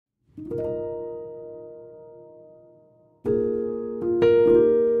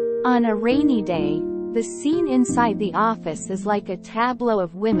On a rainy day, the scene inside the office is like a tableau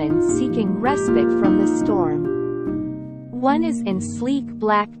of women seeking respite from the storm. One is in sleek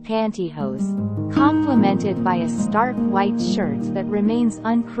black pantyhose, complemented by a stark white shirt that remains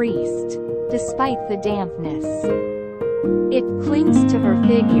uncreased, despite the dampness. It clings to her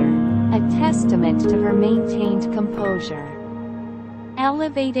figure, a testament to her maintained composure.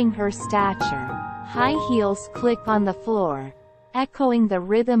 Elevating her stature, high heels click on the floor, echoing the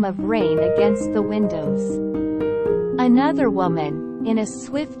rhythm of rain against the windows. Another woman, in a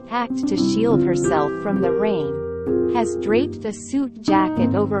swift act to shield herself from the rain, has draped a suit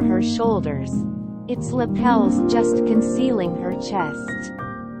jacket over her shoulders, its lapels just concealing her chest.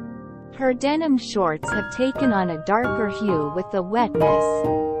 Her denim shorts have taken on a darker hue with the wetness,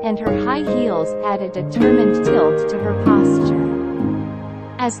 and her high heels add a determined tilt to her posture.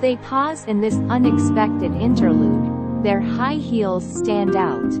 As they pause in this unexpected interlude, their high heels stand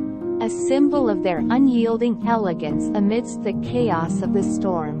out, a symbol of their unyielding elegance amidst the chaos of the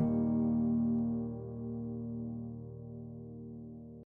storm.